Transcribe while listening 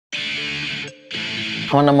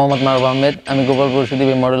আমার নাম মোহাম্মদ মারুফ আহমেদ। আমি গোপালপুর সুদীপ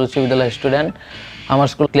মডেল উচ্চ বিদ্যালয়ের স্টুডেন্ট। আমার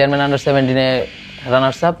school Clear Men under 17-এ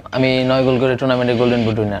runners up. আমি 9 গোল করে টুর্নামেন্টে গোল্ডেন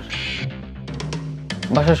বুট উইনার।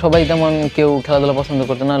 বাসার সবাই তেমন কেউ খেলাধুলা পছন্দ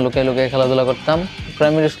করতো না, লুকিয়ে লুকিয়ে খেলাধুলা করতাম।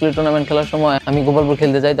 প্রাইমারি স্কুলে টুর্নামেন্ট খেলার সময় আমি গোপালপুর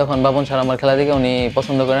খেলতে যাই, তখন বাবন স্যার আমার খেলা দেখে উনি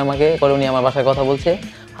পছন্দ করে আমাকে, পরে উনি আমার বাসায় কথা বলছে,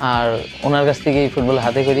 আর ওনার কাছ থেকেই ফুটবল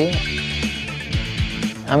হাতে করি।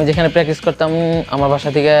 আমি যেখানে প্র্যাকটিস করতাম আমার বাসা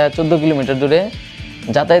থেকে 14 কিলোমিটার দূরে।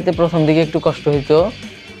 যাতায়াতে প্রথম দিকে একটু কষ্ট হইতো,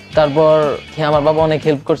 তারপর আমার বাবা অনেক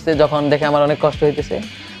হেল্প করছে। যখন দেখে আমার অনেক কষ্ট হইতেছে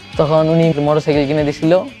তখন উনি মোটরসাইকেল কিনে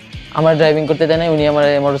দিয়েছিল। আমার ড্রাইভিং করতে দেয় নাই, উনি আমার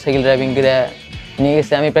মোটরসাইকেল ড্রাইভিং করে নিয়ে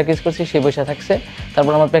গেছে। আমি প্র্যাকটিস করছি, সে বসে থাকছে।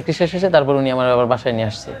 তারপর আমার প্র্যাকটিস শেষ হয়েছে, তারপর উনি আমার আবার বাসায় নিয়ে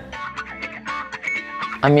আসছে।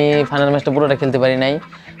 আমি ফাইনাল ম্যাচটা পুরোটা খেলতে পারি নাই।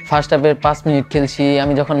 ফার্স্ট হাফের 5 মিনিট খেলছি।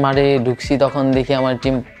 আমি যখন মাঠে ঢুকছি তখন দেখি আমার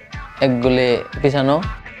টিম 1 গোলে পিছানো।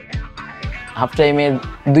 হাফ টাইমের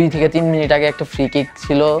 2 থেকে 3 মিনিট আগে একটা ফ্রি কিক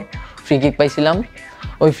ছিল, ফ্রি কিক পাইছিলাম।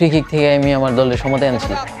 ওই ফ্রি কিক থেকে আমি আমার দলের সমতায়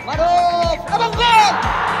আনছি।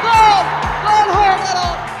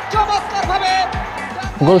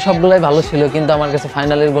 গোল সবগুলাই ভালো ছিল, কিন্তু আমার কাছে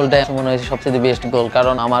ফাইনালের গোলটা মনে হয়েছে সবচেয়ে বেস্ট গোল,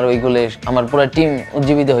 কারণ আমার ওই গোলে আমার পুরো টিম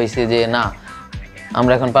উজ্জীবিত হয়েছে যে না,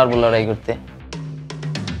 আমরা এখন পারবো লড়াই করতে।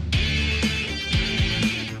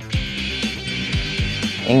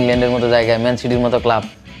 ইংল্যান্ডের মতো জায়গায়, ম্যান সিটির মতো ক্লাব,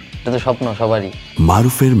 এটা তো স্বপ্ন সবারই।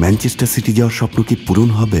 মারুফের ম্যানচেস্টার সিটি যাওয়ার স্বপ্ন কি পূরণ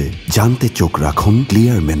হবে? জানতে চোখ রাখুন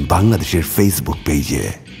ক্লিয়ারম্যান বাংলাদেশের ফেসবুক পেজে।